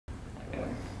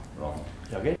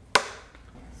Okay.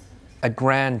 A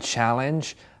grand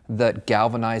challenge that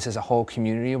galvanizes a whole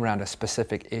community around a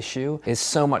specific issue is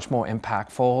so much more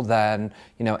impactful than,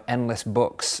 endless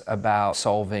books about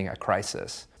solving a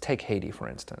crisis. Take Haiti, for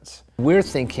instance. We're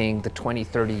thinking the 20,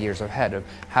 30 years ahead of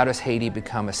how does Haiti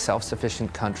become a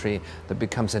self-sufficient country that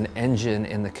becomes an engine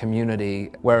in the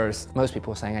community, whereas most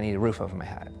people are saying, I need a roof over my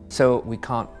head. So we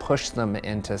can't push them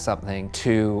into something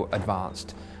too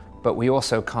advanced. But we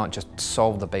also can't just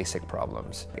solve the basic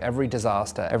problems. Every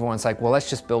disaster, everyone's like, well, let's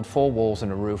just build 4 walls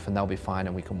and a roof and they'll be fine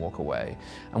and we can walk away.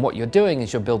 And what you're doing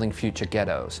is you're building future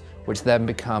ghettos, which then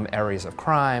become areas of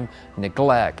crime,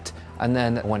 neglect, and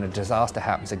then when a disaster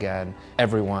happens again,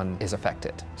 everyone is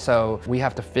affected. So we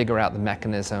have to figure out the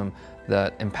mechanism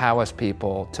that empowers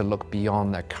people to look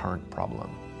beyond their current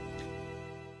problem.